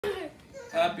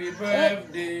Happy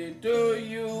birthday to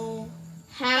you.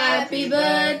 Happy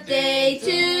birthday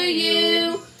to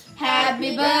you.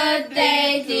 Happy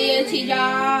birthday, dear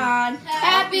Tijan.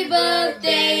 Happy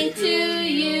birthday to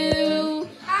you.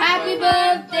 Happy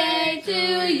birthday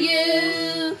to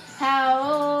you.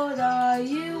 How old are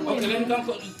you? Okay, let me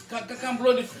come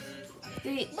blow this. To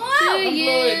you. Blow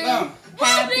it now.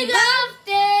 Happy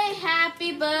birthday,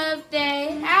 happy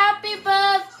birthday, happy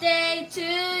birthday to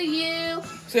you.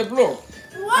 Say blow.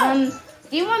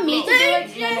 Do you want me to do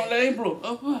it? No, let him blow.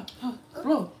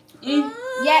 Blow.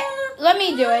 Yeah, let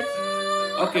me do it.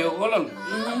 Okay, hold on.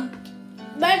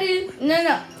 Ready?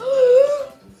 No.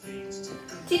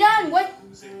 Tijan, what?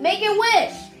 Make a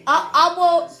wish. I'll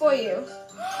blow it for you.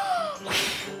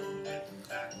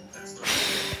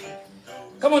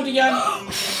 Come on, Tijan.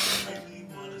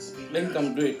 Let him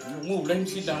come do it. You move. Let him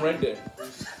sit down right there.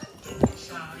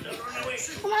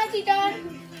 Come on,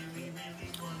 Tijan.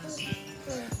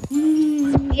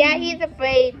 Yeah, he's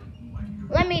afraid.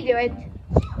 Let me do it.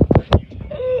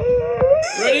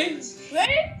 Ready?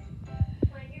 Ready?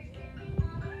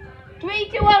 3,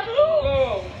 2, 1.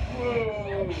 Go.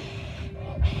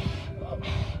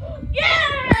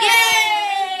 Yeah!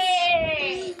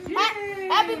 Yay!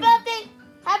 Happy birthday!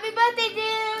 Happy birthday,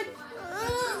 dude!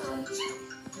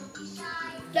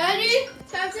 Daddy,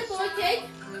 time to blow cake.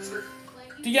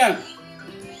 Tijan.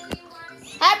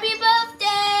 Happy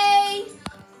birthday!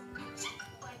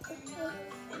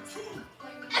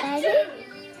 Daddy?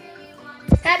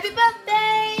 Happy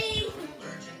birthday!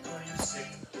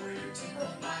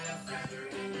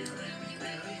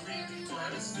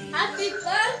 Happy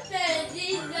birthday,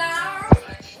 Tijan!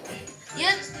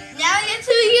 Now you're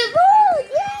 2 years old!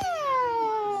 Yeah!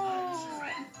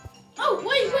 Oh,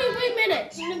 wait a minute.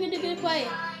 I'm gonna be quiet.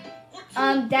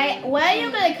 Dad, when are you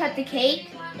gonna cut the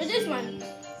cake? This one.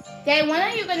 Dad, when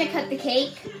are you gonna cut the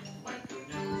cake?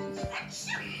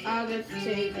 I'll just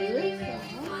take this.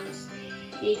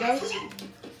 Here you go.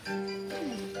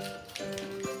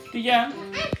 Tijan.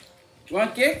 You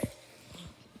want cake?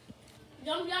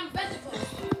 Yum vegetables.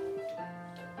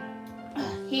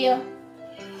 Here.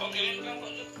 Okay, come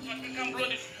blow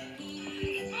this.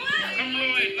 Come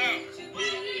blow it now.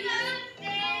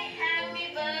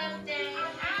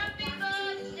 Happy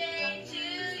birthday to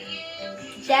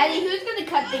you. Daddy, who's gonna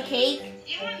cut the cake?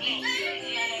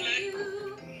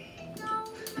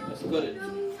 That's good.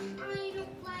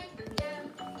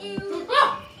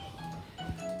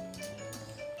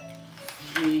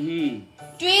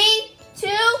 3, 2,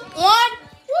 1.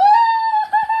 Woo!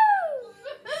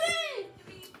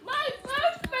 My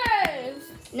birthday!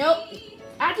 Nope.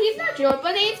 It's not your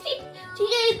birthday. It's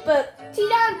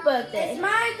Tijan's birthday. It's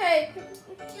my cake.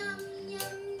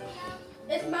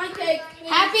 It's my cake.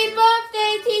 Happy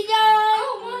birthday, Tijan!